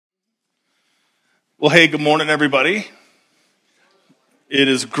Well, hey, good morning, everybody. It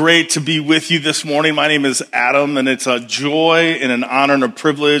is great to be with you this morning. My name is Adam, and it's a joy and an honor and a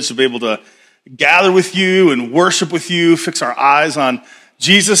privilege to be able to gather with you and worship with you, fix our eyes on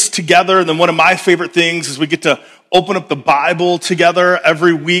Jesus together. And then one of my favorite things is we get to open up the Bible together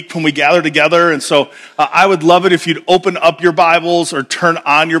every week when we gather together. And so I would love it if you'd open up your Bibles or turn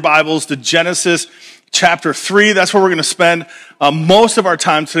on your Bibles to Genesis chapter 3. That's where we're going to spend most of our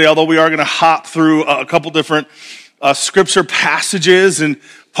time today, although we are going to hop through a couple different scripture passages. And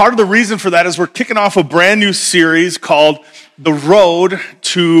part of the reason for that is we're kicking off a brand new series called The Road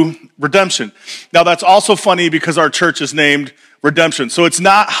to Redemption. Now, that's also funny because our church is named Redemption. So it's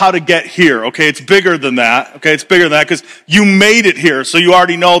not how to get here, okay? It's bigger than that, okay? It's bigger than that because you made it here, so you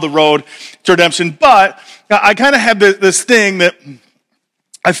already know the road to redemption. But I kind of have this thing that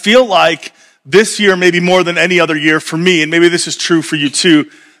I feel like this year, maybe more than any other year for me, and maybe this is true for you too,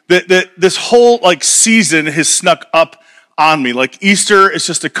 that this whole season has snuck up on me. Like Easter is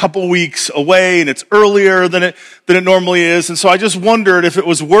just a couple weeks away, and it's earlier than it normally is. And so I just wondered if it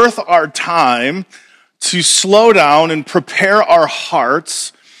was worth our time to slow down and prepare our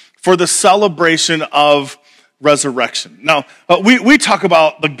hearts for the celebration of resurrection. Now, we talk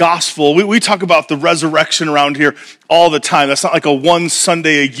about the gospel. We talk about the resurrection around here all the time. That's not like a one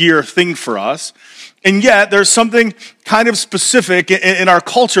Sunday a year thing for us. And yet, there's something kind of specific in our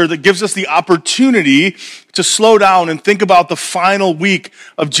culture that gives us the opportunity to slow down and think about the final week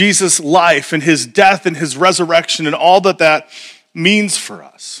of Jesus' life and his death and his resurrection and all that means for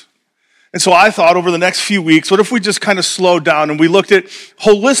us. And so I thought over the next few weeks, what if we just kind of slowed down and we looked at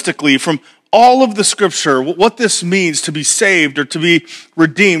holistically from all of the scripture, what this means to be saved or to be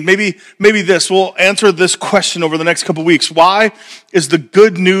redeemed. Maybe this, we'll answer this question over the next couple weeks. Why is the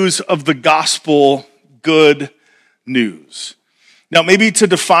good news of the gospel good news? Now, maybe to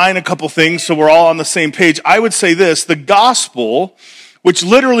define a couple things so we're all on the same page, I would say this: the gospel, which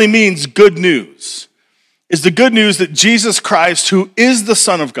literally means good news, is the good news that Jesus Christ, who is the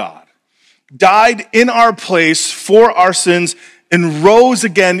Son of God, died in our place for our sins and rose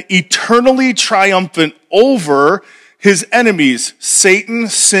again eternally triumphant over his enemies, Satan,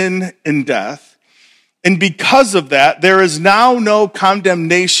 sin, and death. And because of that, there is now no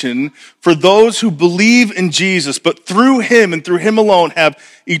condemnation for those who believe in Jesus, but through him and through him alone have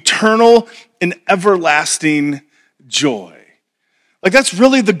eternal and everlasting joy. That's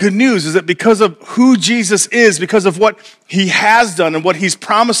really the good news, is that because of who Jesus is, because of what he has done and what he's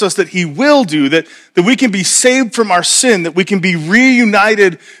promised us that he will do, that we can be saved from our sin, that we can be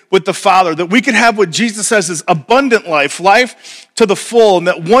reunited with the Father, that we can have what Jesus says is abundant life to the full, and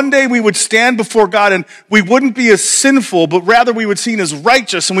that one day we would stand before God and we wouldn't be as sinful, but rather we would be seen as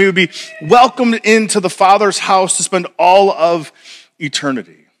righteous, and we would be welcomed into the Father's house to spend all of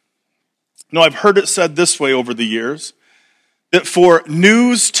eternity. Now, I've heard it said this way over the years, that for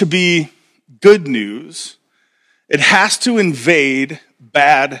news to be good news, it has to invade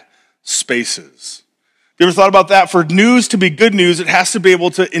bad spaces. Have you ever thought about that? For news to be good news, it has to be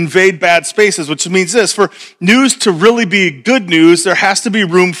able to invade bad spaces, which means this: for news to really be good news, there has to be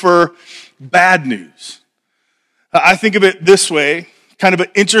room for bad news. I think of it this way, kind of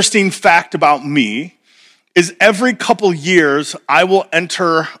an interesting fact about me, is every couple years I will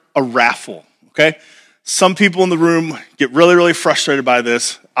enter a raffle, okay? Some people in the room get really, really frustrated by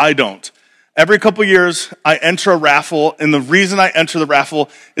this. I don't. Every couple years, I enter a raffle, and the reason I enter the raffle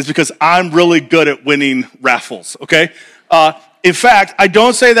is because I'm really good at winning raffles, okay? In fact, I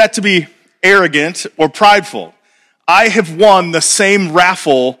don't say that to be arrogant or prideful. I have won the same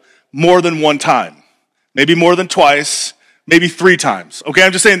raffle more than one time, maybe more than twice, maybe 3 times, okay?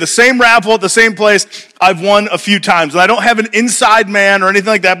 I'm just saying the same raffle at the same place, I've won a few times. And I don't have an inside man or anything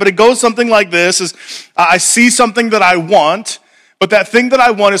like that, but it goes something like this: is I see something that I want, but that thing that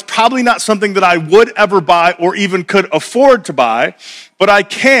I want is probably not something that I would ever buy or even could afford to buy, but I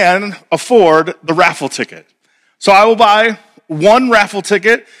can afford the raffle ticket. So I will buy one raffle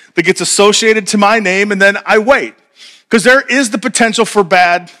ticket that gets associated to my name, and then I wait, because there is the potential for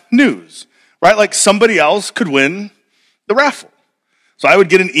bad news, right? Like somebody else could win the raffle. So I would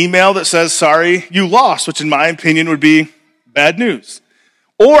get an email that says, sorry, you lost, which in my opinion would be bad news.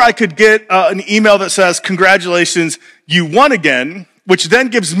 Or I could get an email that says, congratulations, you won again, which then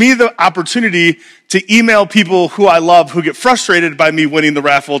gives me the opportunity to email people who I love who get frustrated by me winning the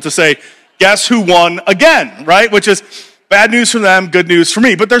raffle to say, guess who won again, right? Which is bad news for them, good news for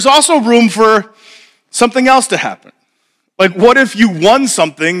me. But there's also room for something else to happen. Like, what if you won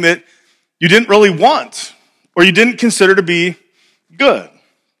something that you didn't really want, or you didn't consider to be good?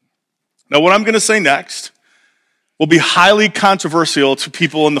 Now, what I'm going to say next will be highly controversial to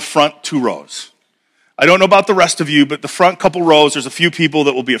people in the front 2 rows. I don't know about the rest of you, but the front couple rows, there's a few people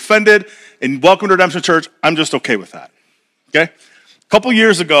that will be offended, and welcome to Redemption Church, I'm just okay with that, okay? A couple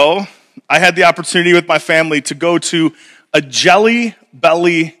years ago, I had the opportunity with my family to go to a Jelly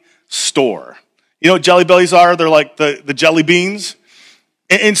Belly store. You know what Jelly Bellies are? They're like the jelly beans.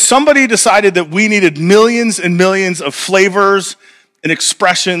 And somebody decided that we needed millions and millions of flavors and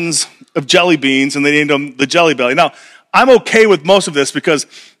expressions of jelly beans, and they named them the Jelly Belly. Now, I'm okay with most of this because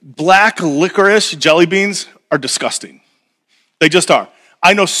black licorice jelly beans are disgusting. They just are.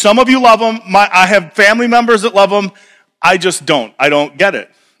 I know some of you love them. I have family members that love them. I just don't. I don't get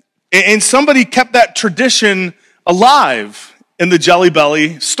it. And somebody kept that tradition alive in the Jelly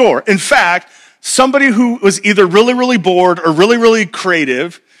Belly store. In fact, somebody who was either really, really bored or really, really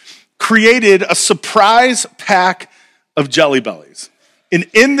creative created a surprise pack of Jelly Bellies. And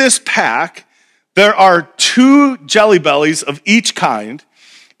in this pack, there are 2 Jelly Bellies of each kind,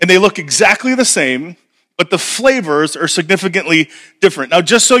 and they look exactly the same, but the flavors are significantly different. Now,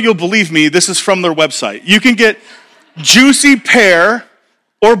 just so you'll believe me, this is from their website. You can get juicy pear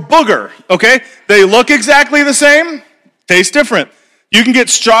or booger, okay? They look exactly the same, taste different. You can get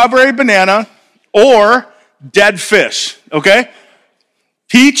strawberry banana or dead fish, okay?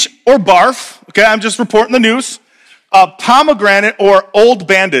 Peach or barf, okay? I'm just reporting the news. Pomegranate or old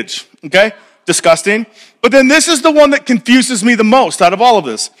bandage, okay? Disgusting. But then this is the one that confuses me the most out of all of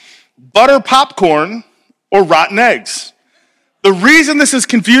this. Butter popcorn or rotten eggs. The reason this is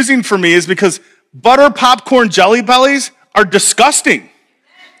confusing for me is because butter popcorn Jelly Bellies are disgusting.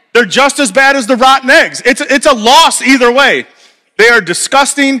 They're just as bad as the rotten eggs. It's a loss either way. They are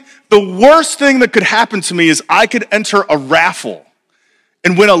disgusting. The worst thing that could happen to me is I could enter a raffle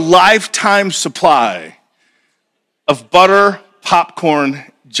and win a lifetime supply of butter popcorn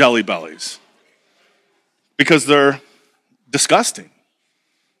Jelly Bellies because they're disgusting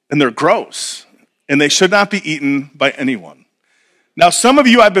and they're gross and they should not be eaten by anyone. Now, some of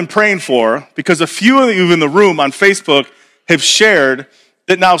you I've been praying for because a few of you in the room on Facebook have shared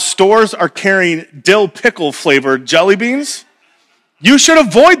that now stores are carrying dill pickle flavored jelly beans. You should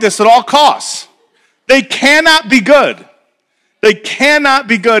avoid this at all costs. They cannot be good. They cannot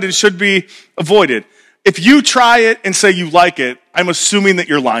be good and should be avoided. If you try it and say you like it, I'm assuming that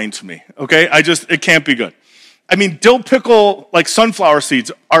you're lying to me, okay? It can't be good. I mean, dill pickle, like sunflower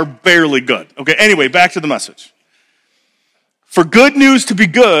seeds, are barely good, okay? Anyway, back to the message. For good news to be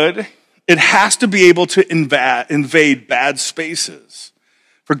good, it has to be able to invade bad spaces.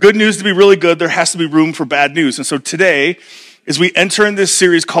 For good news to be really good, there has to be room for bad news. And so today, as we enter in this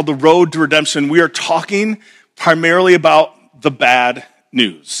series called The Road to Redemption, we are talking primarily about the bad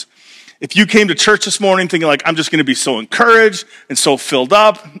news. If you came to church this morning thinking like, I'm just going to be so encouraged and so filled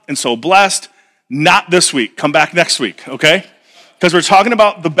up and so blessed, not this week. Come back next week, okay? Because we're talking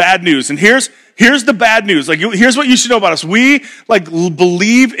about the bad news. And here's the bad news. Like, here's what you should know about us. We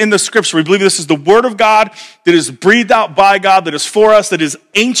believe in the scripture. We believe this is the word of God that is breathed out by God, that is for us, that is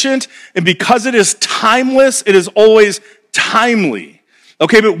ancient. And because it is timeless, it is always timely.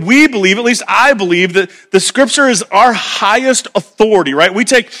 Okay, but we believe, at least I believe, that the scripture is our highest authority, right? We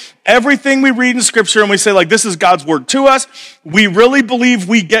take everything we read in scripture and we say, like, this is God's word to us. We really believe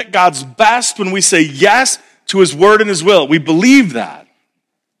we get God's best when we say yes to his word and his will. We believe that.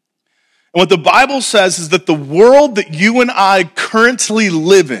 And what the Bible says is that the world that you and I currently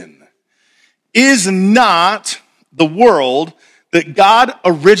live in is not the world that God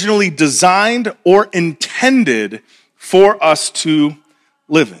originally designed or intended for us to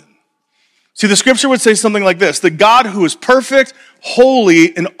live in. See, the scripture would say something like this: that God, who is perfect,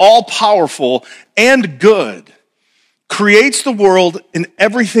 holy, and all-powerful, and good, creates the world and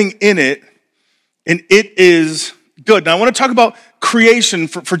everything in it, and it is good. Now, I want to talk about creation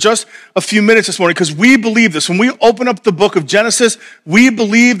for just a few minutes this morning, because we believe this. When we open up the book of Genesis, we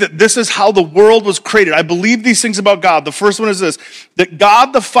believe that this is how the world was created. I believe these things about God. The first one is this: that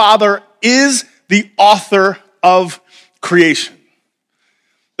God the Father is the author of creation.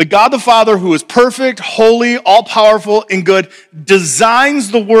 The God the Father, who is perfect, holy, all-powerful, and good,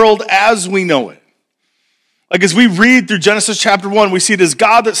 designs the world as we know it. Like, as we read through Genesis chapter 1, we see it as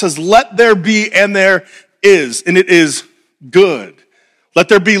God that says, let there be, and there is, and it is good. Let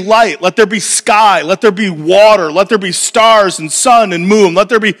there be light, let there be sky, let there be water, let there be stars and sun and moon, let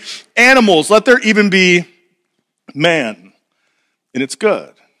there be animals, let there even be man, and it's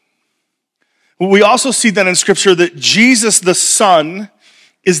good. We also see that in Scripture that Jesus the Son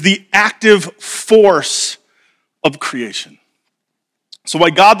is the active force of creation. So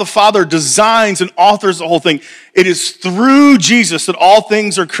why God the Father designs and authors the whole thing, it is through Jesus that all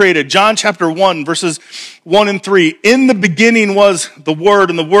things are created. John chapter 1, verses 1 and 3. In the beginning was the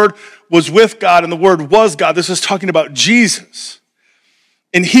Word, and the Word was with God, and the Word was God. This is talking about Jesus.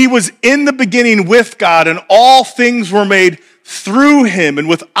 And he was in the beginning with God, and all things were made through him, and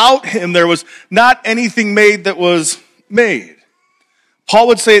without him there was not anything made that was made. Paul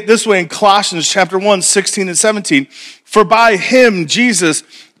would say it this way in Colossians chapter 1, 16 and 17. For by him, Jesus,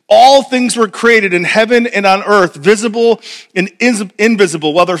 all things were created in heaven and on earth, visible and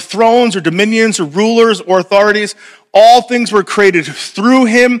invisible, whether thrones or dominions or rulers or authorities. All things were created through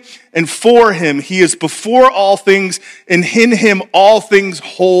him and for him. He is before all things, and in him all things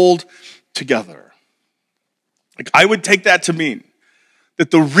hold together. I would take that to mean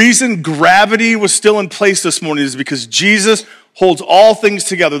that the reason gravity was still in place this morning is because Jesus holds all things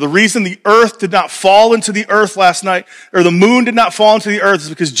together. The reason the earth did not fall into the earth last night, or the moon did not fall into the earth, is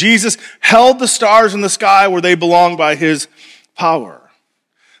because Jesus held the stars in the sky where they belong by his power.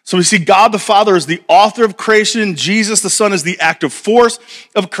 So we see God the Father is the author of creation. Jesus the Son is the active force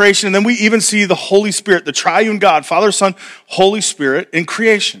of creation. And then we even see the Holy Spirit, the triune God, Father, Son, Holy Spirit in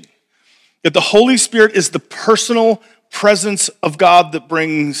creation. Yet the Holy Spirit is the personal presence of God that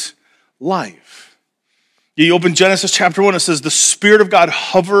brings life. You open Genesis chapter 1, it says the Spirit of God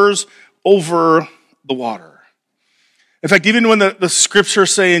hovers over the water. In fact, even when the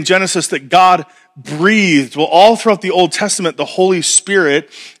scriptures say in Genesis that God breathed, well, all throughout the Old Testament, the Holy Spirit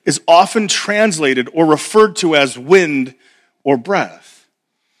is often translated or referred to as wind or breath.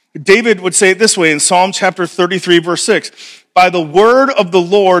 David would say it this way in Psalm chapter 33, verse 6. By the word of the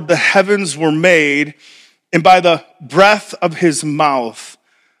Lord, the heavens were made, and by the breath of his mouth,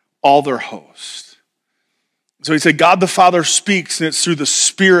 all their host. So he said, God the Father speaks, and it's through the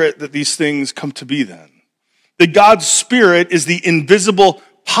Spirit that these things come to be then. That God's Spirit is the invisible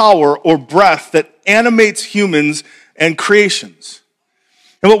power or breath that animates humans and creations.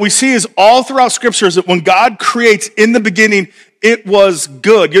 And what we see is all throughout Scripture is that when God creates in the beginning, it was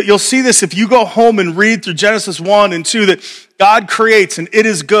good. You'll see this if you go home and read through Genesis 1 and 2, that God creates and it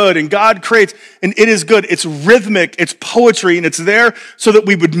is good, and God creates and it is good. It's rhythmic, it's poetry, and it's there so that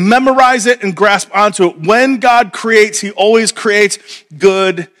we would memorize it and grasp onto it. When God creates, he always creates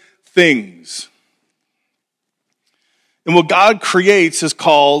good things. And what God creates is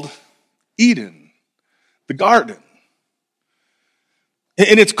called Eden, the garden.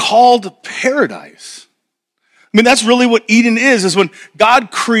 And it's called paradise. I mean, that's really what Eden is when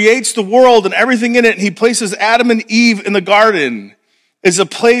God creates the world and everything in it, and he places Adam and Eve in the garden, is a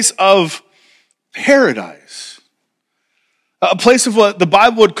place of paradise. A place of what the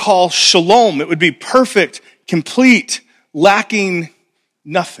Bible would call shalom. It would be perfect, complete, lacking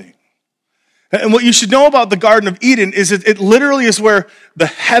nothing. And what you should know about the Garden of Eden is it literally is where the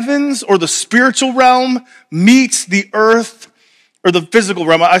heavens or the spiritual realm meets the earth or the physical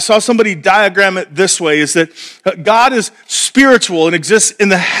realm. I saw somebody diagram it this way, is that God is spiritual and exists in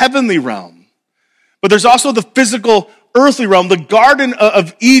the heavenly realm. But there's also the physical earthly realm. The Garden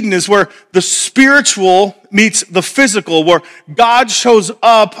of Eden is where the spiritual meets the physical, where God shows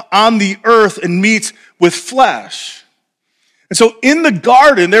up on the earth and meets with flesh. And so in the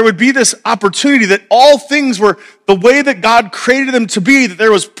garden, there would be this opportunity that all things were the way that God created them to be, that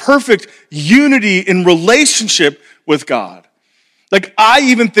there was perfect unity in relationship with God. Like I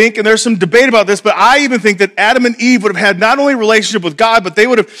even think, and there's some debate about this, but I even think that Adam and Eve would have had not only a relationship with God, but they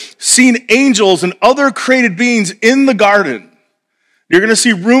would have seen angels and other created beings in the garden. You're going to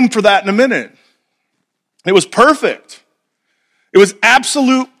see room for that in a minute. It was perfect. It was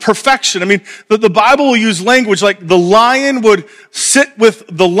absolute perfection. I mean, the Bible will use language like the lion would sit with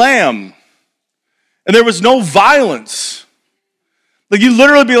the lamb, and there was no violence. Like you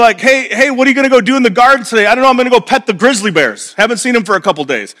literally be like, hey, what are you going to go do in the garden today? I don't know, I'm going to go pet the grizzly bears. Haven't seen them for a couple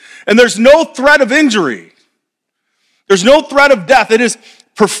days. And there's no threat of injury. There's no threat of death. It is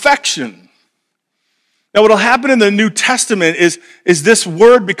perfection. Now, what will happen in the New Testament is this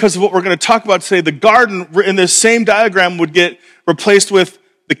word, because of what we're going to talk about today, the garden in this same diagram would get replaced with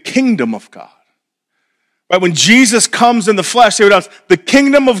the kingdom of God. Right? When Jesus comes in the flesh, they would ask, the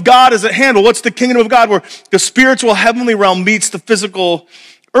kingdom of God is at hand. Well, what's the kingdom of God? Where the spiritual heavenly realm meets the physical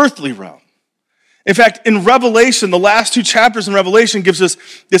earthly realm. In fact, in Revelation, the last 2 chapters in Revelation gives us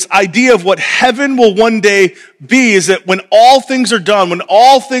this idea of what heaven will one day be, is that when all things are done, when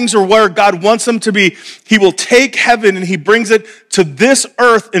all things are where God wants them to be, he will take heaven and he brings it to this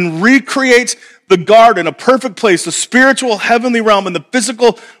earth and recreates the garden, a perfect place, the spiritual heavenly realm and the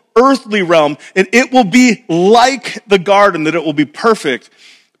physical earthly realm, and it will be like the garden, that it will be perfect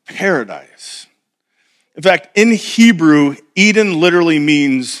paradise. In fact, in Hebrew, Eden literally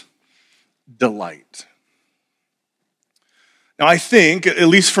means delight. Now, I think, at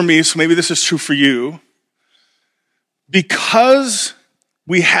least for me, so maybe this is true for you, because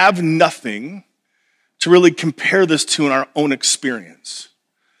we have nothing to really compare this to in our own experience,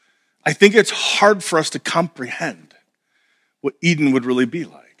 I think it's hard for us to comprehend what Eden would really be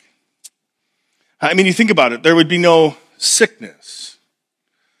like. I mean, you think about it, there would be no sickness.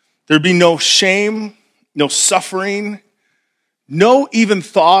 There'd be no shame, no suffering, no even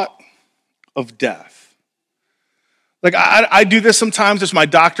thought of death. Like, I do this sometimes, as my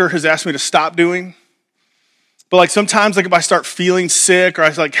doctor has asked me to stop doing. But like sometimes, like if I start feeling sick or I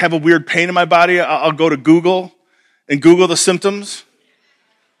like have a weird pain in my body, I'll go to Google and Google the symptoms.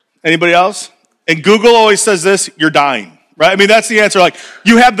 Anybody else? And Google always says this, you're dying, right? I mean, that's the answer. Like,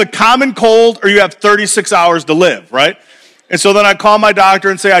 you have the common cold or you have 36 hours to live, right? And so then I call my doctor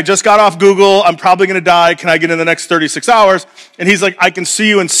and say, I just got off Google. I'm probably going to die. Can I get in the next 36 hours? And he's like, I can see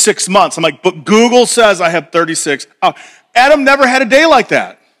you in 6 months. I'm like, but Google says I have 36 hours. Adam never had a day like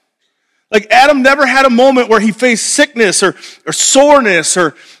that. Like, Adam never had a moment where he faced sickness or soreness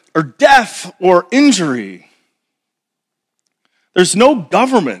or death or injury. There's no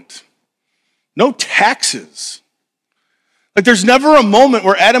government, no taxes. Like, there's never a moment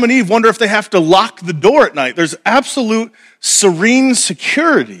where Adam and Eve wonder if they have to lock the door at night. There's absolute serene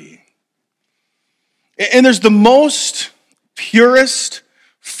security. And there's the most purest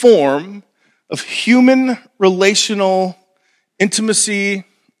form of human relational intimacy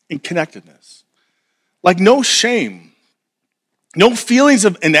and connectedness. Like, no shame, no feelings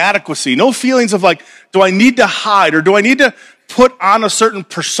of inadequacy, no feelings of like, do I need to hide or do I need to put on a certain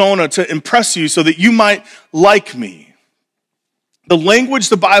persona to impress you so that you might like me? The language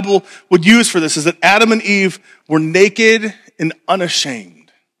the Bible would use for this is that Adam and Eve were naked and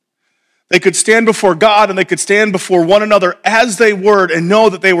unashamed. They could stand before God and they could stand before one another as they were and know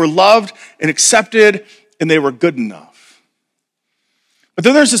that they were loved and accepted and they were good enough. But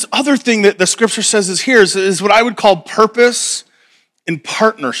then there's this other thing that the scripture says is here is what I would call purpose and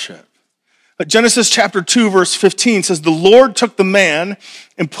partnership. Genesis chapter 2 verse 15 says, the Lord took the man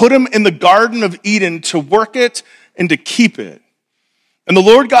and put him in the Garden of Eden to work it and to keep it. And the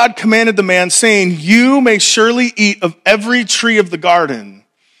Lord God commanded the man, saying, you may surely eat of every tree of the garden,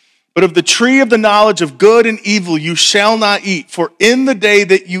 but of the tree of the knowledge of good and evil you shall not eat, for in the day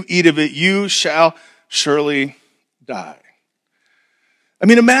that you eat of it, you shall surely die. I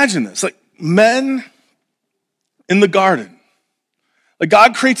mean, imagine this, like men in the garden. Like,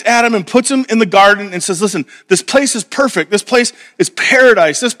 God creates Adam and puts him in the garden and says, listen, this place is perfect. This place is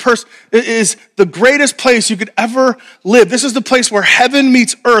paradise. This is the greatest place you could ever live. This is the place where heaven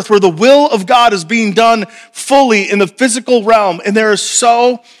meets earth, where the will of God is being done fully in the physical realm. And there is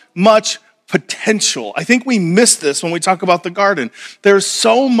so much potential. I think we miss this when we talk about the garden. There's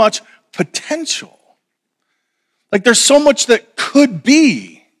so much potential. Like, there's so much that could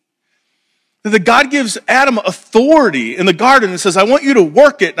be. That God gives Adam authority in the garden and says, I want you to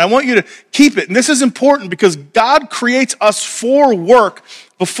work it and I want you to keep it. And this is important because God creates us for work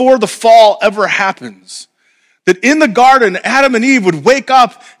before the fall ever happens. That in the garden, Adam and Eve would wake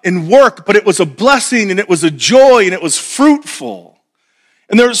up and work, but it was a blessing and it was a joy and it was fruitful.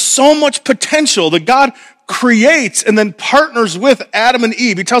 And there's so much potential that God creates and then partners with Adam and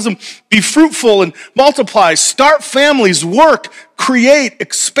Eve. He tells them, be fruitful and multiply, start families, work, create,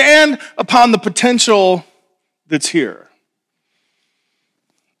 expand upon the potential that's here.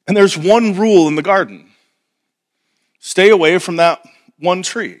 And there's one rule in the garden. Stay away from that one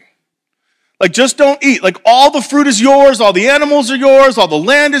tree. Like, just don't eat. Like, all the fruit is yours, all the animals are yours, all the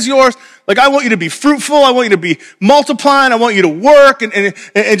land is yours. Like, I want you to be fruitful, I want you to be multiplying, I want you to work, and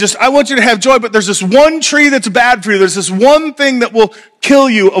just, I want you to have joy, but there's this one tree that's bad for you. There's this one thing that will kill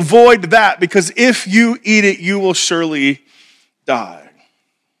you. Avoid that, because if you eat it, you will surely die.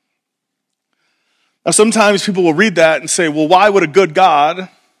 Now, sometimes people will read that and say, well, why would a good God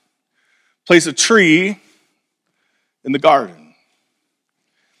place a tree in the garden?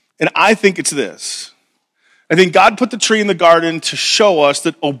 And I think it's this. I think God put the tree in the garden to show us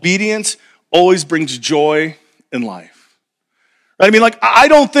that obedience always brings joy in life. Right? I mean, like, I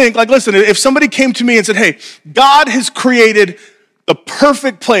don't think, like, listen, if somebody came to me and said, hey, God has created the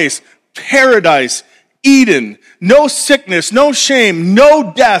perfect place, paradise, Eden, no sickness, no shame,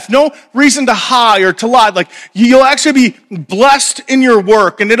 no death, no reason to hide or to lie. Like, you'll actually be blessed in your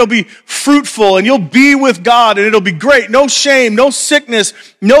work and it'll be fruitful and you'll be with God and it'll be great. No shame, no sickness,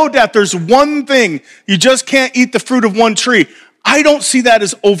 no death. There's one thing. You just can't eat the fruit of one tree. I don't see that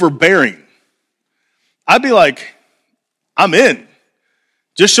as overbearing. I'd be like, I'm in.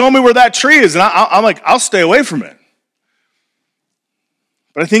 Just show me where that tree is. And I'm like, I'll stay away from it.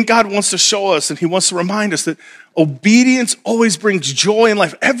 But I think God wants to show us, and he wants to remind us that obedience always brings joy in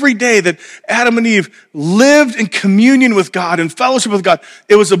life. Every day that Adam and Eve lived in communion with God and fellowship with God,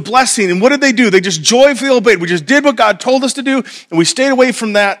 it was a blessing. And what did they do? They just joyfully obeyed. We just did what God told us to do, and we stayed away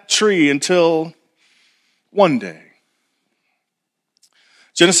from that tree until one day.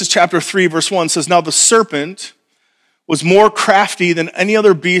 Genesis chapter 3, verse 1 says, "Now the serpent was more crafty than any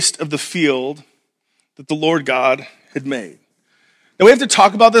other beast of the field that the Lord God had made." Now we have to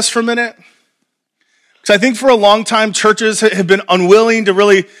talk about this for a minute, because I think for a long time churches have been unwilling to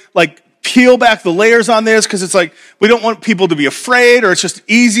really peel back the layers on this, because it's like we don't want people to be afraid, or it's just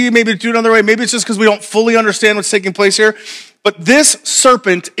easy maybe to do it another way. Maybe it's just because we don't fully understand what's taking place here. But this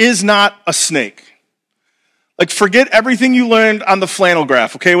serpent is not a snake. Forget everything you learned on the flannel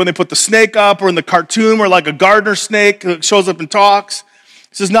graph, okay? When they put the snake up, or in the cartoon where a gardener snake shows up and talks.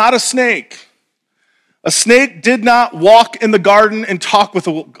 This is not a snake. A snake did not walk in the garden and talk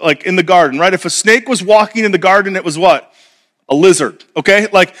in the garden, right? If a snake was walking in the garden, it was what? A lizard, okay?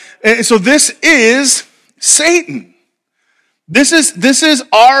 And so this is Satan. This is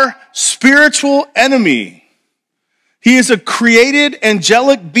our spiritual enemy. He is a created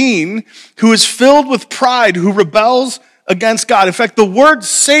angelic being who is filled with pride, who rebels against God. In fact, the word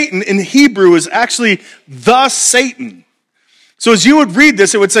Satan in Hebrew is actually the Satan. So as you would read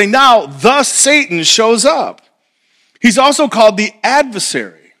this, it would say, now the Satan shows up. He's also called the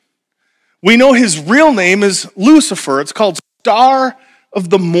adversary. We know his real name is Lucifer. It's called Star of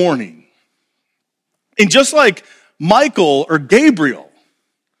the Morning. And just like Michael or Gabriel,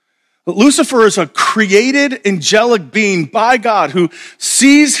 Lucifer is a created angelic being by God who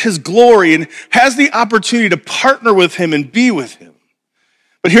sees his glory and has the opportunity to partner with him and be with him.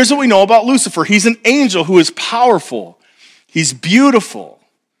 But here's what we know about Lucifer. He's an angel who is powerful. He's beautiful.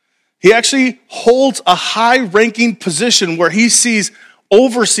 He actually holds a high-ranking position where he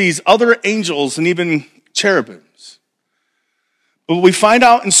oversees other angels and even cherubims. But what we find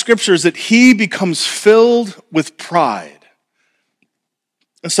out in Scripture is that he becomes filled with pride.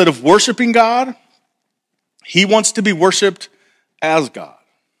 Instead of worshiping God, he wants to be worshiped as God.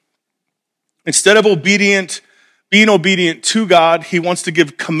 Instead of being obedient to God, he wants to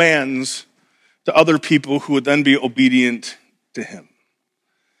give commands to other people who would then be obedient to him.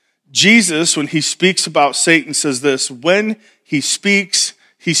 Jesus, when he speaks about Satan, says this: when he speaks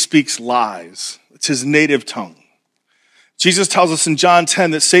lies. It's his native tongue. Jesus tells us in John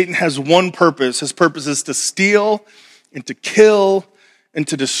 10 that Satan has one purpose. His purpose is to steal and to kill and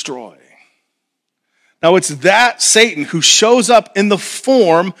to destroy. Now it's that Satan who shows up in the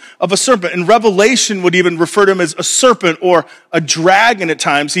form of a serpent. And Revelation would even refer to him as a serpent or a dragon at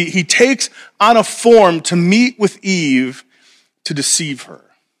times. He takes on a form to meet with Eve to deceive her.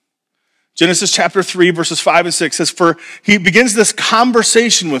 Genesis chapter 3 verses 5 and 6 says, for he begins this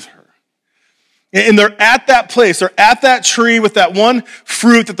conversation with her. And they're at that place, they're at that tree with that one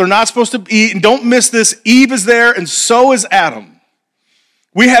fruit that they're not supposed to eat. And don't miss this, Eve is there and so is Adam.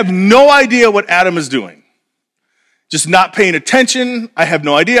 We have no idea what Adam is doing. Just not paying attention. I have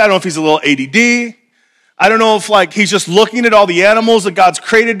no idea. I don't know if he's a little ADD. I don't know if he's just looking at all the animals that God's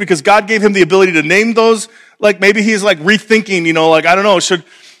created because God gave him the ability to name those. Maybe he's rethinking, I don't know,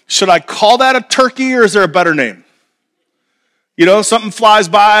 should I call that a turkey or is there a better name? Something flies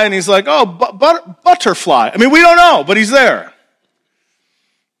by and he's like, oh, butterfly. I mean, we don't know, but he's there.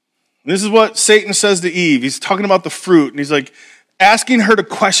 This is what Satan says to Eve. He's talking about the fruit and he's asking her to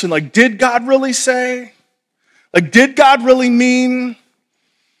question, did God really say? Did God really mean?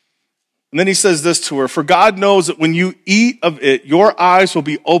 And then he says this to her, for God knows that when you eat of it, your eyes will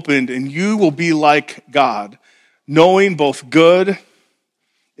be opened and you will be like God, knowing both good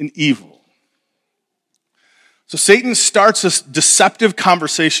and evil. So Satan starts this deceptive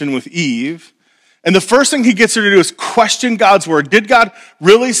conversation with Eve. And the first thing he gets her to do is question God's word. Did God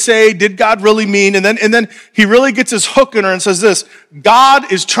really say? Did God really mean? And then he really gets his hook in her and says this: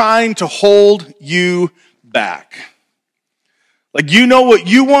 God is trying to hold you back. You know what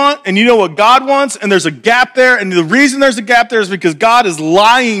you want and you know what God wants, and there's a gap there. And the reason there's a gap there is because God is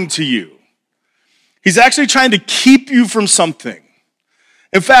lying to you. He's actually trying to keep you from something.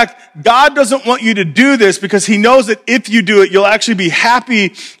 In fact, God doesn't want you to do this because he knows that if you do it, you'll actually be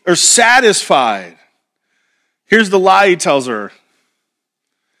happy or satisfied. Here's the lie he tells her.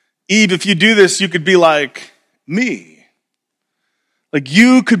 Eve, if you do this, you could be like me.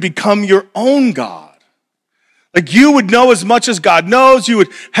 You could become your own God. Like you would know as much as God knows. You would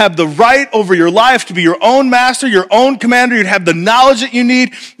have the right over your life to be your own master, your own commander. You'd have the knowledge that you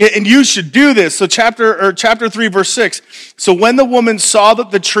need, and you should do this. So chapter 3, verse 6. So when the woman saw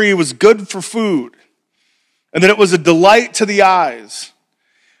that the tree was good for food, and that it was a delight to the eyes,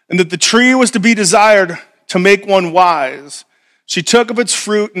 and that the tree was to be desired to make one wise, she took of its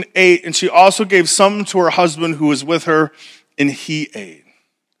fruit and ate, and she also gave some to her husband who was with her, and he ate.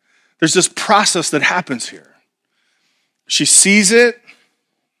 There's this process that happens here. She sees it,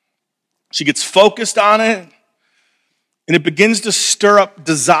 she gets focused on it, and it begins to stir up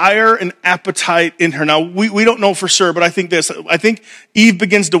desire and appetite in her. Now, we don't know for sure, but I think Eve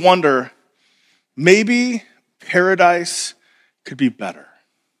begins to wonder, maybe paradise could be better.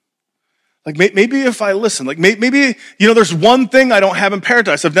 Like maybe if I listen, like maybe, there's one thing I don't have in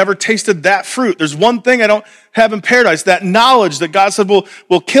paradise. I've never tasted that fruit. There's one thing I don't have in paradise, that knowledge that God said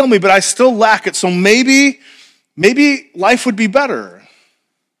will kill me, but I still lack it. So maybe life would be better.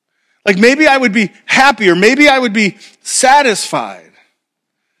 Like maybe I would be happier. Maybe I would be satisfied.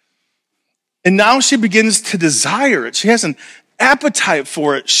 And now she begins to desire it. She has an appetite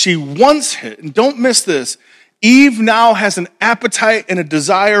for it. She wants it. And don't miss this. Eve now has an appetite and a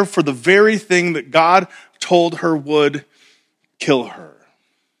desire for the very thing that God told her would kill her.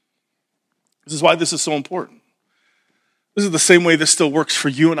 This is why this is so important. This is the same way this still works for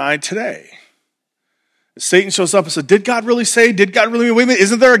you and I today. Satan shows up and says, did God really say? Did God really mean? Wait a minute,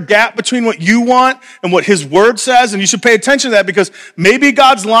 isn't there a gap between what you want and what his word says? And you should pay attention to that, because maybe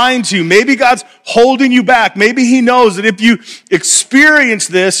God's lying to you. Maybe God's holding you back. Maybe he knows that if you experience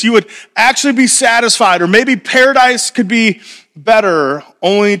this, you would actually be satisfied. Or maybe paradise could be better,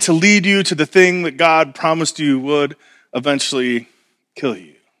 only to lead you to the thing that God promised you would eventually kill you.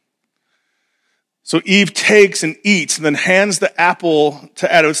 So Eve takes and eats and then hands the apple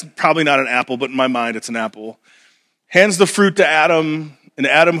to Adam. It's probably not an apple, but in my mind it's an apple. Hands the fruit to Adam, and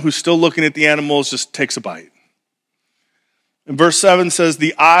Adam, who's still looking at the animals, just takes a bite. And verse 7 says,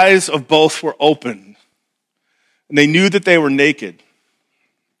 the eyes of both were opened, and they knew that they were naked.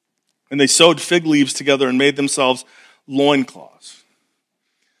 And they sewed fig leaves together and made themselves loincloths.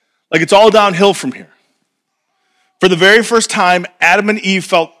 Like it's all downhill from here. For the very first time, Adam and Eve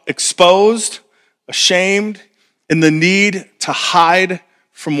felt exposed, ashamed, and the need to hide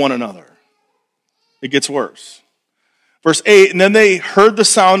from one another. It gets worse. Verse 8, and then they heard the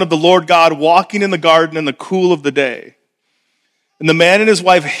sound of the Lord God walking in the garden in the cool of the day. And the man and his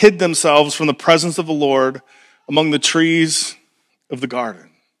wife hid themselves from the presence of the Lord among the trees of the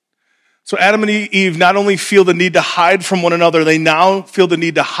garden. So Adam and Eve not only feel the need to hide from one another, they now feel the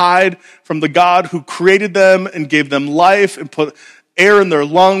need to hide from the God who created them and gave them life and put air in their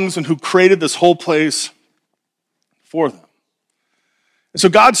lungs, and who created this whole place for them. And so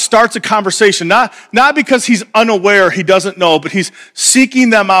God starts a conversation, not because he's unaware, he doesn't know, but he's seeking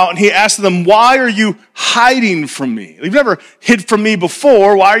them out, and he asks them, why are you hiding from me? You've never hid from me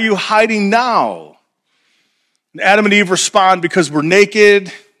before. Why are you hiding now? And Adam and Eve respond, because we're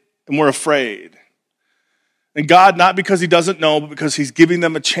naked and we're afraid. And God, not because he doesn't know, but because he's giving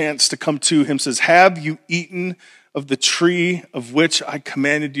them a chance to come to him, says, have you eaten of the tree of which I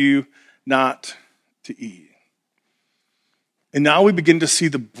commanded you not to eat? And now we begin to see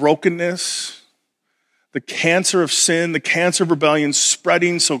the brokenness, the cancer of sin, the cancer of rebellion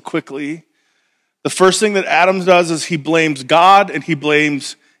spreading so quickly. The first thing that Adam does is he blames God and he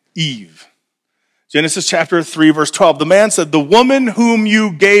blames Eve. Genesis chapter 3, verse 12. The man said, the woman whom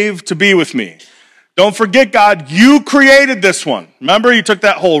you gave to be with me. Don't forget, God, you created this one. Remember, you took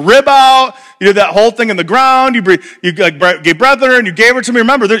that whole rib out. You did that whole thing in the ground. You gave breath to her and you gave her to me.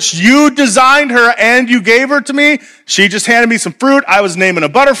 Remember, that you designed her and you gave her to me. She just handed me some fruit. I was naming a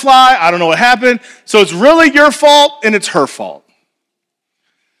butterfly. I don't know what happened. So it's really your fault and it's her fault.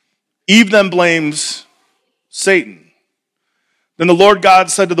 Eve then blames Satan. Then the Lord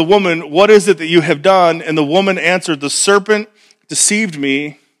God said to the woman, what is it that you have done? And the woman answered, the serpent deceived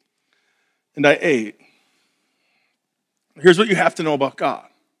me, and I ate. Here's what you have to know about God.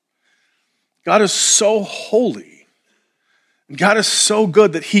 God is so holy, and God is so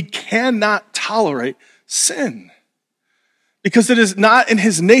good that he cannot tolerate sin. Because it is not in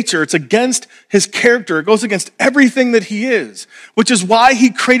his nature. It's against his character. It goes against everything that he is, which is why he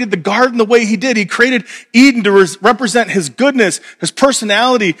created the garden the way he did. He created Eden to represent his goodness, his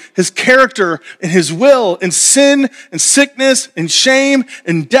personality, his character, and his will. And sin and sickness and shame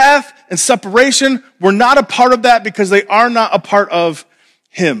and death and separation were not a part of that, because they are not a part of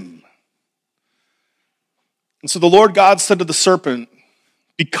him. And so the Lord God said to the serpent,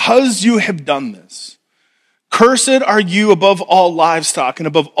 because you have done this, cursed are you above all livestock and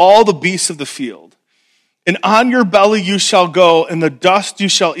above all the beasts of the field. and on your belly you shall go, and the dust you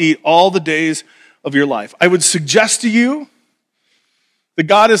shall eat all the days of your life. I would suggest to you that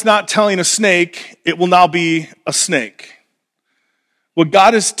God is not telling a snake, it will now be a snake. What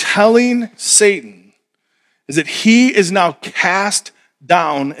God is telling Satan is that he is now cast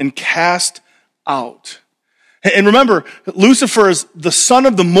down and cast out. And remember, Lucifer is the son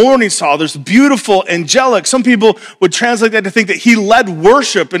of the morning star. There's beautiful, angelic. Some people would translate that to think that he led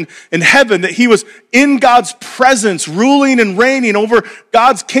worship in heaven, that he was in God's presence, ruling and reigning over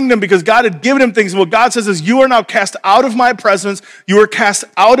God's kingdom because God had given him things. And what God says is, you are now cast out of my presence. You are cast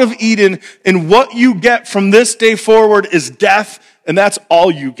out of Eden. And what you get from this day forward is death. And that's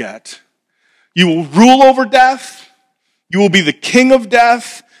all you get. You will rule over death. You will be the king of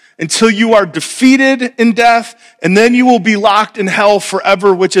death until you are defeated in death, and then you will be locked in hell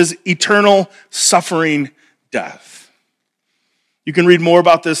forever, which is eternal suffering death. You can read more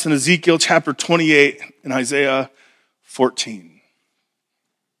about this in Ezekiel chapter 28 and Isaiah 14.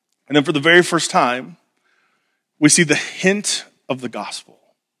 And then for the very first time, we see the hint of the gospel.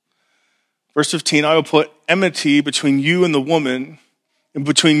 Verse 15, I will put enmity between you and the woman, and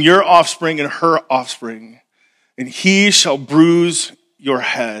between your offspring and her offspring, and he shall bruise your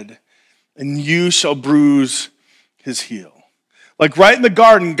head, and you shall bruise his heel. Like right in the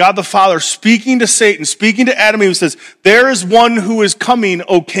garden, God the Father speaking to Satan, speaking to Adam, he says, there is one who is coming,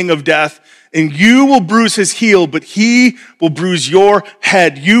 O king of death, and you will bruise his heel, but he will bruise your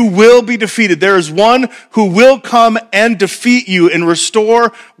head. You will be defeated. There is one who will come and defeat you and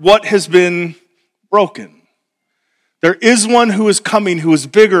restore what has been broken. There is one who is coming, who is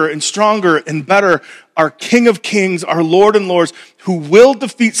bigger and stronger and better, our King of Kings, our Lord and Lords, who will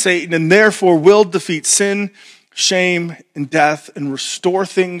defeat Satan and therefore will defeat sin, shame, and death and restore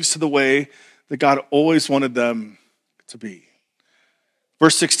things to the way that God always wanted them to be.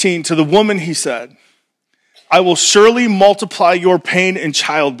 Verse 16, to the woman he said, I will surely multiply your pain in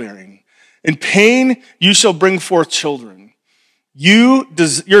childbearing. In pain you shall bring forth children. Your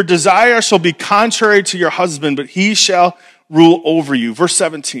desire shall be contrary to your husband, but he shall rule over you. Verse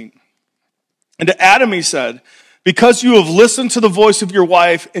 17. And to Adam he said, because you have listened to the voice of your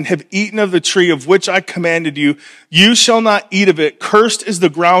wife and have eaten of the tree of which I commanded you, you shall not eat of it. Cursed is the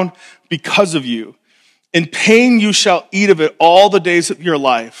ground because of you. In pain you shall eat of it all the days of your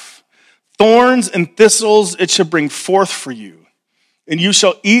life. Thorns and thistles it shall bring forth for you. And you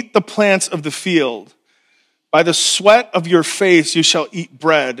shall eat the plants of the field. By the sweat of your face you shall eat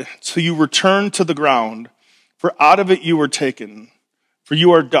bread, till you return to the ground. For out of it you were taken, for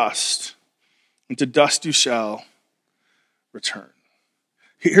you are dust, and to dust you shall return.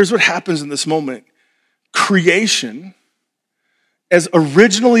 Here's what happens in this moment. Creation, as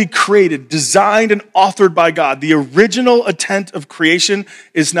originally created, designed and authored by God, the original intent of creation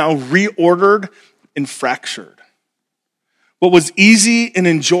is now reordered and fractured. What was easy and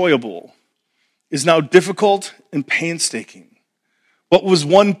enjoyable is now difficult and painstaking. What was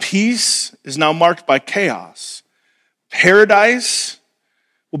one piece is now marked by chaos. Paradise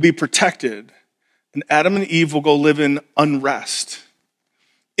will be protected, and Adam and Eve will go live in unrest.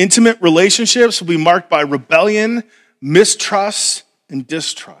 Intimate relationships will be marked by rebellion, mistrust, and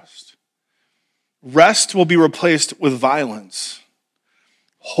distrust. Rest will be replaced with violence.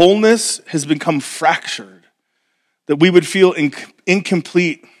 Wholeness has become fractured, that we would feel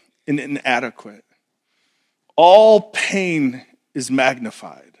incomplete and inadequate. All pain is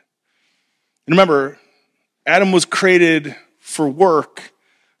magnified. And remember, Adam was created for work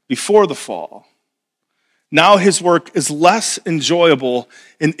before the fall. Now his work is less enjoyable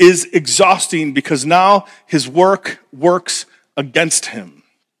and is exhausting because now his work works against him.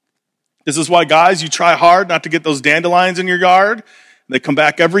 This is why, guys, you try hard not to get those dandelions in your yard. They come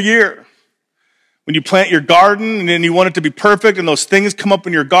back every year. When you plant your garden and then you want it to be perfect and those things come up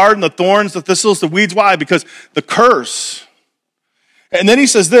in your garden, the thorns, the thistles, the weeds. Why? Because the curse. And then he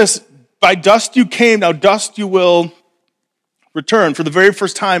says this, by dust you came, now dust you will return. For the very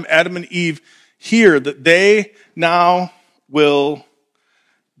first time, Adam and Eve hear that they now will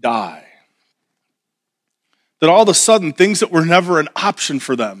die. That all of a sudden, things that were never an option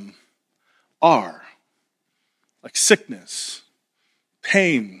for them are. Like sickness,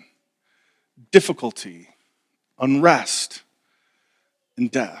 pain, difficulty, unrest,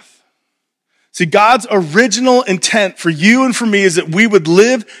 and death. See, God's original intent for you and for me is that we would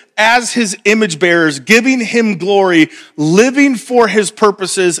live as his image bearers, giving him glory, living for his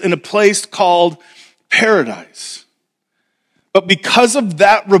purposes in a place called paradise. But because of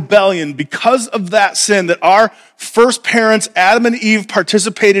that rebellion, because of that sin that our first parents, Adam and Eve,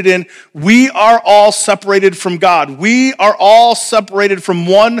 participated in, we are all separated from God. We are all separated from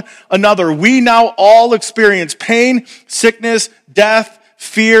one another. We now all experience pain, sickness, death,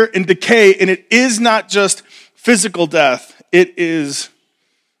 fear, and decay. And it is not just physical death. It is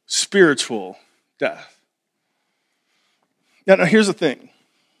spiritual death. Now here's the thing.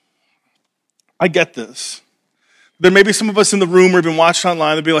 I get this. There may be some of us in the room or even watching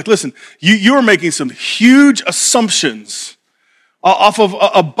online that be like, listen, you are making some huge assumptions off of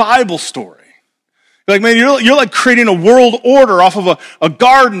a Bible story. Like, man, you're like creating a world order off of a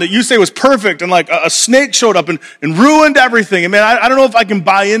garden that you say was perfect, and like a snake showed up and ruined everything. And man, I don't know if I can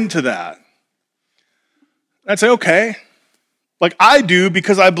buy into that. I'd say, okay. Like I do,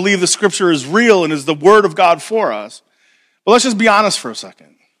 because I believe the scripture is real and is the word of God for us. But let's just be honest for a second.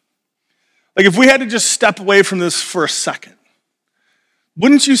 Like if we had to just step away from this for a second,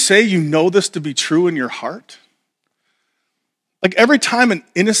 wouldn't you say you know this to be true in your heart? Like every time an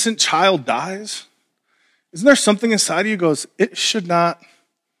innocent child dies, isn't there something inside of you goes, it should not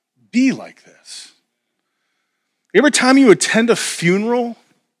be like this? Every time you attend a funeral,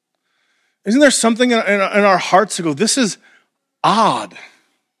 isn't there something in our hearts that go, this is odd?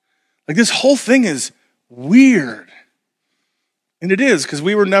 Like this whole thing is weird. And it is, because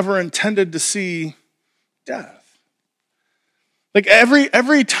we were never intended to see death. Like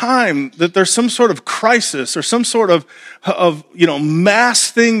every time that there's some sort of crisis or some sort of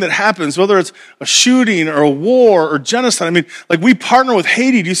mass thing that happens, whether it's a shooting or a war or genocide. I mean, like we partner with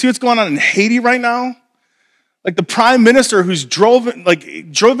Haiti. Do you see what's going on in Haiti right now? Like the prime minister who's drove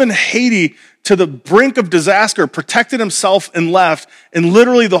in Haiti to the brink of disaster, protected himself and left, and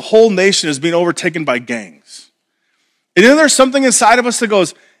literally the whole nation is being overtaken by gangs. And then there's something inside of us that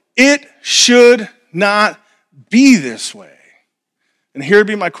goes, it should not be this way. And here would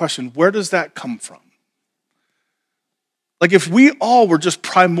be my question, where does that come from? Like if we all were just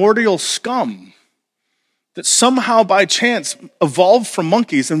primordial scum that somehow by chance evolved from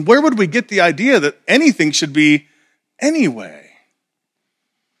monkeys, then where would we get the idea that anything should be anyway?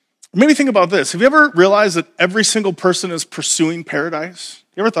 Maybe think about this. Have you ever realized that every single person is pursuing paradise?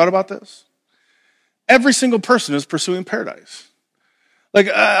 You ever thought about this? Every single person is pursuing paradise. Like,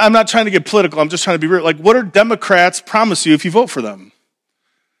 I'm not trying to get political. I'm just trying to be real. Like, what do Democrats promise you if you vote for them?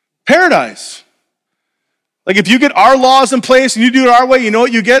 Paradise. Like, if you get our laws in place and you do it our way, you know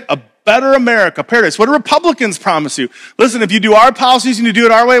what you get? A better America, paradise. What do Republicans promise you? Listen, if you do our policies and you do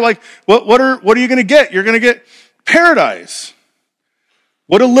it our way, like, what are you going to get? You're going to get paradise.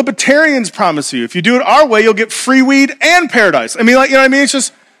 What do libertarians promise you? If you do it our way, you'll get free weed and paradise. I mean, like, you know what I mean? It's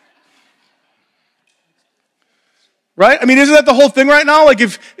just... Right? I mean, isn't that the whole thing right now? Like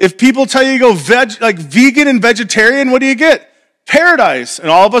if people tell you to go vegan and vegetarian, what do you get? Paradise. And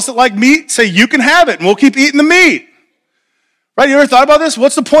all of us that like meat say you can have it and we'll keep eating the meat. Right? You ever thought about this?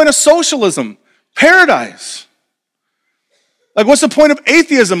 What's the point of socialism? Paradise. Like what's the point of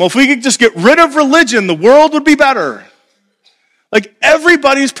atheism? Well, if we could just get rid of religion, the world would be better. Like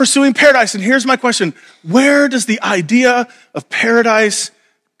everybody's pursuing paradise. And here's my question. Where does the idea of paradise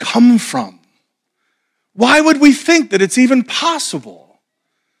come from? Why would we think that it's even possible?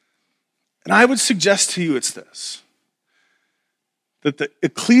 And I would suggest to you it's this, that the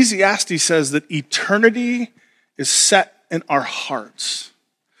Ecclesiastes says that eternity is set in our hearts.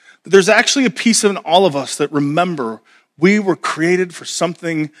 That there's actually a piece in all of us that remember we were created for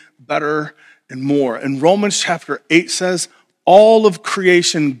something better and more. And Romans chapter 8 says, all of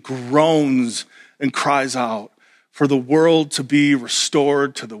creation groans and cries out for the world to be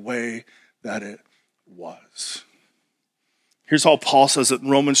restored to the way that it was. Here's how Paul says it in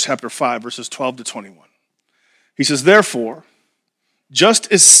Romans chapter 5, verses 12 to 21. He says, therefore,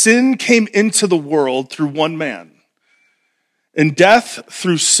 just as sin came into the world through one man, and death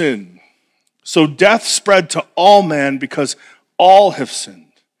through sin, so death spread to all men because all have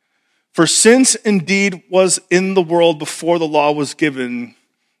sinned. For since indeed was in the world before the law was given,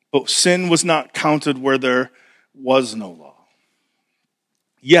 but sin was not counted where there was no law.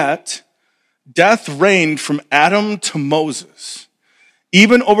 Yet, death reigned from Adam to Moses,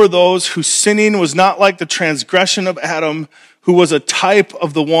 even over those whose sinning was not like the transgression of Adam, who was a type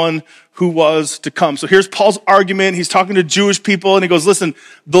of the one who was to come. So here's Paul's argument. He's talking to Jewish people, and he goes, listen,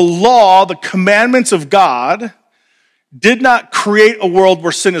 the law, the commandments of God, did not create a world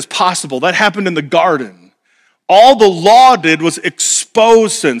where sin is possible. That happened in the garden. All the law did was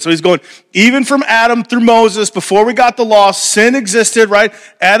expose sin. So he's going, even from Adam through Moses, before we got the law, sin existed, right?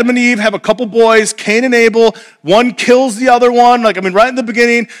 Adam and Eve have a couple boys, Cain and Abel. One kills the other one, right in the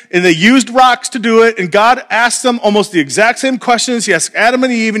beginning, and they used rocks to do it, and God asked them almost the exact same questions. He asked Adam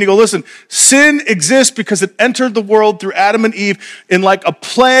and Eve, and he goes, listen, sin exists because it entered the world through Adam and Eve, and like a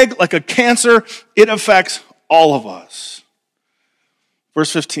plague, like a cancer, it affects all of us.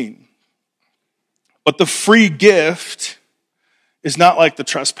 Verse 15. But the free gift is not like the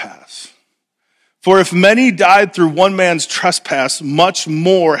trespass. For if many died through one man's trespass, much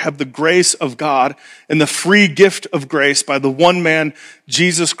more have the grace of God and the free gift of grace by the one man,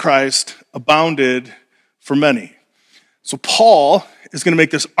 Jesus Christ, abounded for many. So Paul is going to make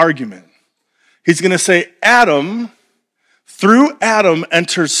this argument. He's going to say through Adam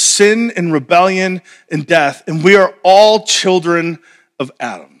enters sin and rebellion and death, and we are all children of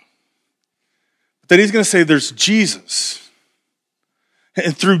Adam. Then he's going to say there's Jesus.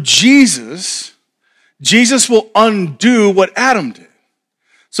 And through Jesus, Jesus will undo what Adam did.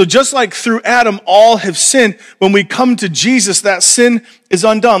 So just like through Adam, all have sinned, when we come to Jesus, that sin is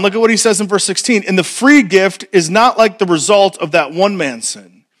undone. Look at what he says in verse 16. And the free gift is not like the result of that one man's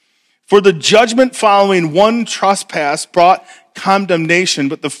sin. For the judgment following one trespass brought condemnation,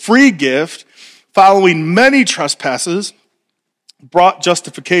 but the free gift following many trespasses brought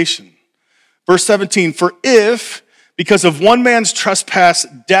justification. Verse 17, for if, because of one man's trespass,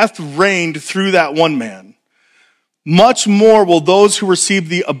 death reigned through that one man, much more will those who receive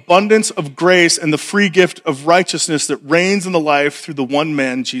the abundance of grace and the free gift of righteousness that reigns in the life through the one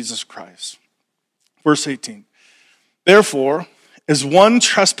man, Jesus Christ. Verse 18, therefore, as one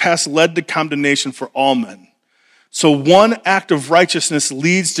trespass led to condemnation for all men, so one act of righteousness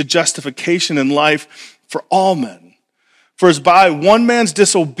leads to justification in life for all men. For as by one man's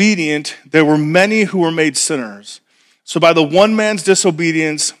disobedience, there were many who were made sinners. So by the one man's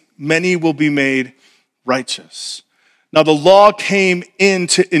disobedience, many will be made righteous. Now the law came in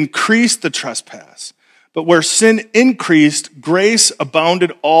to increase the trespass, but where sin increased, grace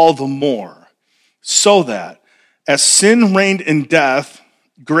abounded all the more. So that, as sin reigned in death,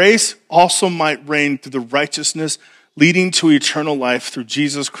 grace also might reign through the righteousness leading to eternal life through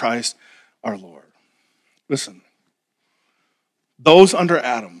Jesus Christ our Lord. Listen. Those under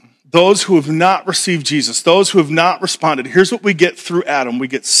Adam, those who have not received Jesus, those who have not responded, here's what we get through Adam. We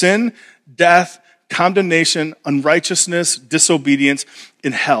get sin, death, condemnation, unrighteousness, disobedience,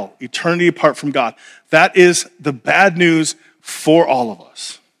 in hell, eternity apart from God. That is the bad news for all of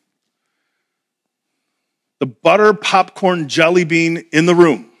us. The butter popcorn jelly bean in the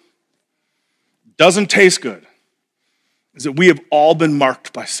room doesn't taste good, is that we have all been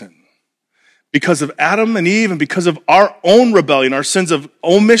marked by sin. Because of Adam and Eve and because of our own rebellion, our sins of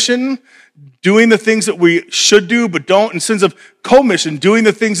omission, doing the things that we should do but don't, and sins of commission, doing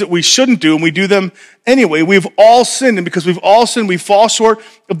the things that we shouldn't do and we do them anyway. We've all sinned, and because we've all sinned, we fall short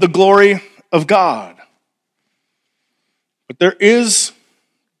of the glory of God. But there is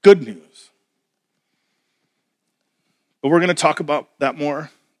good news. But we're going to talk about that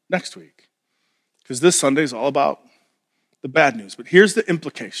more next week, because this Sunday is all about the bad news. But here's the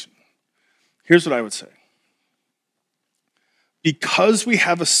implication. Here's what I would say. Because we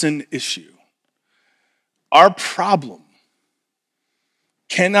have a sin issue, our problem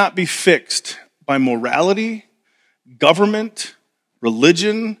cannot be fixed by morality, government,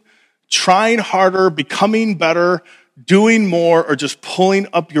 religion, trying harder, becoming better, doing more, or just pulling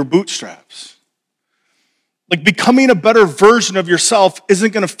up your bootstraps. Like becoming a better version of yourself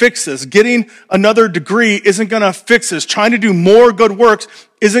isn't going to fix this. Getting another degree isn't going to fix this. Trying to do more good works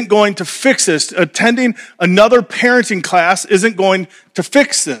isn't going to fix this. Attending another parenting class isn't going to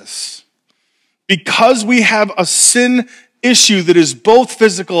fix this. Because we have a sin issue that is both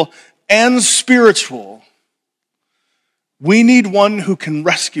physical and spiritual, we need one who can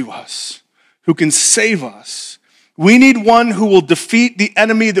rescue us, who can save us. We need one who will defeat the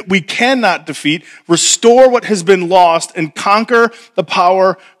enemy that we cannot defeat, restore what has been lost, and conquer the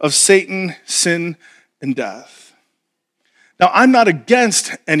power of Satan, sin, and death. Now, I'm not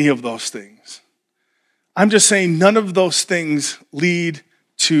against any of those things. I'm just saying none of those things lead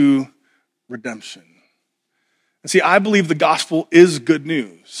to redemption. And see, I believe the gospel is good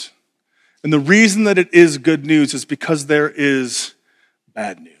news. And the reason that it is good news is because there is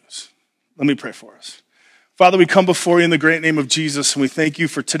bad news. Let me pray for us. Father, we come before you in the great name of Jesus, and we thank you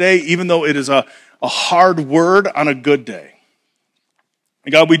for today, even though it is a hard word on a good day.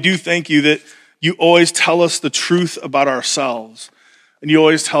 And God, we do thank you that you always tell us the truth about ourselves, and you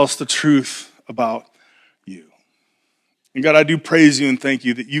always tell us the truth about you. And God, I do praise you and thank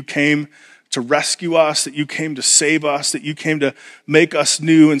you that you came to rescue us, that you came to save us, that you came to make us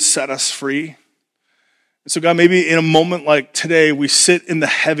new and set us free. And so God, maybe in a moment like today, we sit in the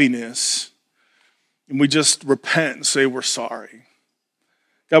heaviness and we just repent and say we're sorry.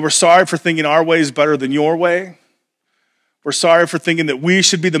 God, we're sorry for thinking our way is better than your way. We're sorry for thinking that we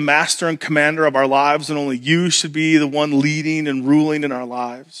should be the master and commander of our lives and only you should be the one leading and ruling in our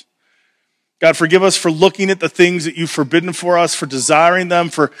lives. God, forgive us for looking at the things that you've forbidden for us, for desiring them,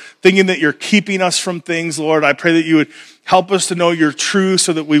 for thinking that you're keeping us from things, Lord. I pray that you would help us to know your truth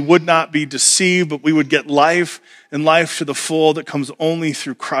so that we would not be deceived, but we would get life and life to the full that comes only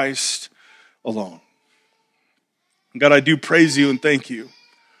through Christ alone. God, I do praise you and thank you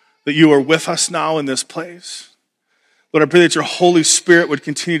that you are with us now in this place. Lord, I pray that your Holy Spirit would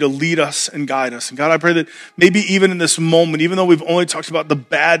continue to lead us and guide us. And God, I pray that maybe even in this moment, even though we've only talked about the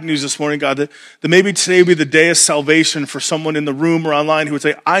bad news this morning, God, that maybe today would be the day of salvation for someone in the room or online who would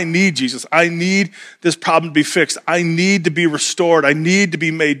say, I need Jesus. I need this problem to be fixed. I need to be restored. I need to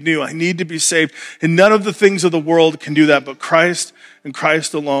be made new. I need to be saved. And none of the things of the world can do that, but Christ and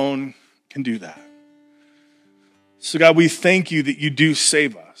Christ alone can do that. So God, we thank you that you do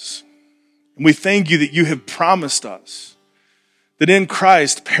save us. And we thank you that you have promised us that in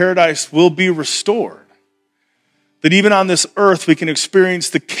Christ, paradise will be restored. That even on this earth, we can experience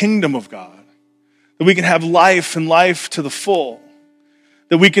the kingdom of God. That we can have life and life to the full.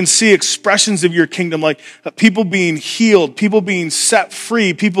 That we can see expressions of your kingdom like people being healed, people being set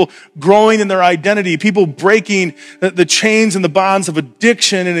free, people growing in their identity, people breaking the chains and the bonds of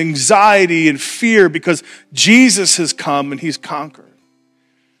addiction and anxiety and fear because Jesus has come and he's conquered.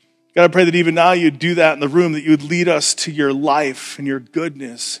 God, I pray that even now you'd do that in the room, that you would lead us to your life and your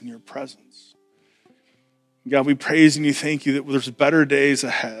goodness and your presence. God, we praise and you thank you that there's better days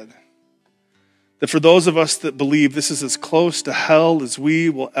ahead. That for those of us that believe this is as close to hell as we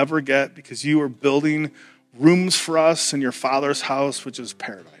will ever get because you are building rooms for us in your Father's house, which is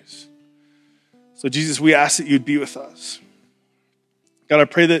paradise. So Jesus, we ask that you'd be with us. God, I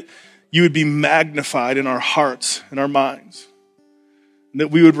pray that you would be magnified in our hearts and our minds. And that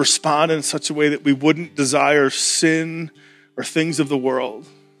we would respond in such a way that we wouldn't desire sin or things of the world.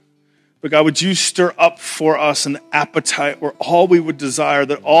 But God, would you stir up for us an appetite where all we would desire,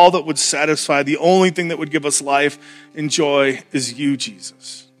 that all that would satisfy, the only thing that would give us life and joy is you,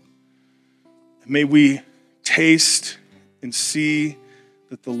 Jesus. And may we taste and see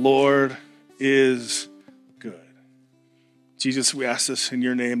that the Lord is good. Jesus, we ask this in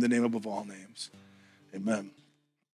your name, the name above all names. Amen.